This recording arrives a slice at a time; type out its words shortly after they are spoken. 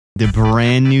The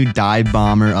brand new dive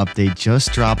bomber update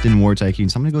just dropped in War Tycoon,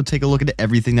 so I'm gonna go take a look at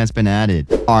everything that's been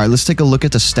added. Alright, let's take a look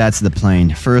at the stats of the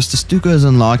plane. First, the Suka is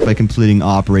unlocked by completing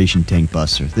Operation Tank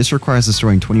Buster. This requires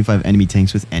destroying 25 enemy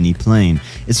tanks with any plane.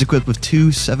 It's equipped with two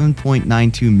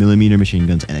 7.92mm machine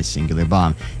guns and a singular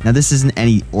bomb. Now, this isn't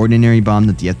any ordinary bomb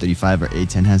that the F-35 or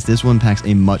A-10 has. This one packs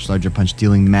a much larger punch,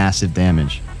 dealing massive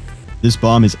damage. This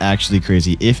bomb is actually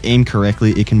crazy. If aimed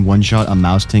correctly, it can one-shot a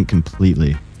mouse tank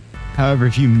completely. However,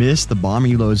 if you miss, the bomb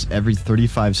reloads every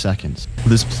 35 seconds.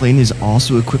 This plane is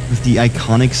also equipped with the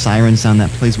iconic siren sound that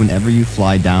plays whenever you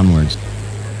fly downwards.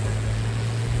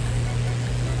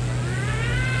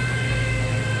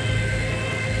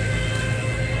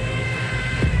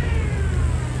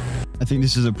 I think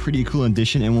this is a pretty cool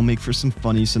addition and will make for some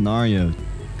funny scenarios.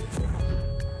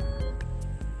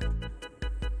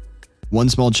 One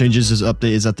small change to this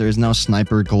update is that there is now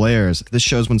sniper glares. This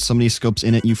shows when somebody scopes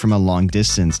in at you from a long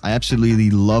distance. I absolutely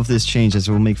love this change as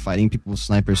it will make fighting people with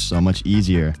snipers so much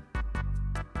easier.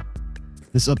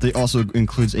 This update also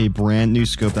includes a brand new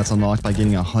scope that's unlocked by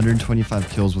getting 125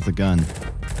 kills with a gun.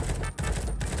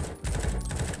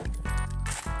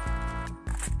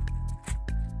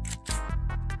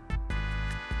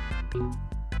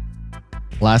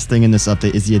 Last thing in this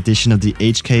update is the addition of the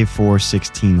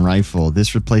HK416 rifle,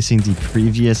 this replacing the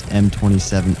previous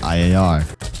M27 IAR.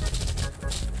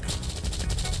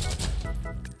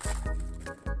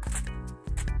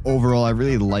 Overall, I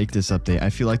really like this update.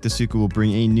 I feel like the Suka will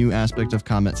bring a new aspect of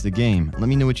combat to the game. Let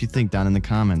me know what you think down in the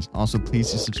comments. Also, please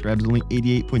subscribe, as only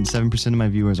 88.7% of my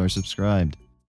viewers are subscribed.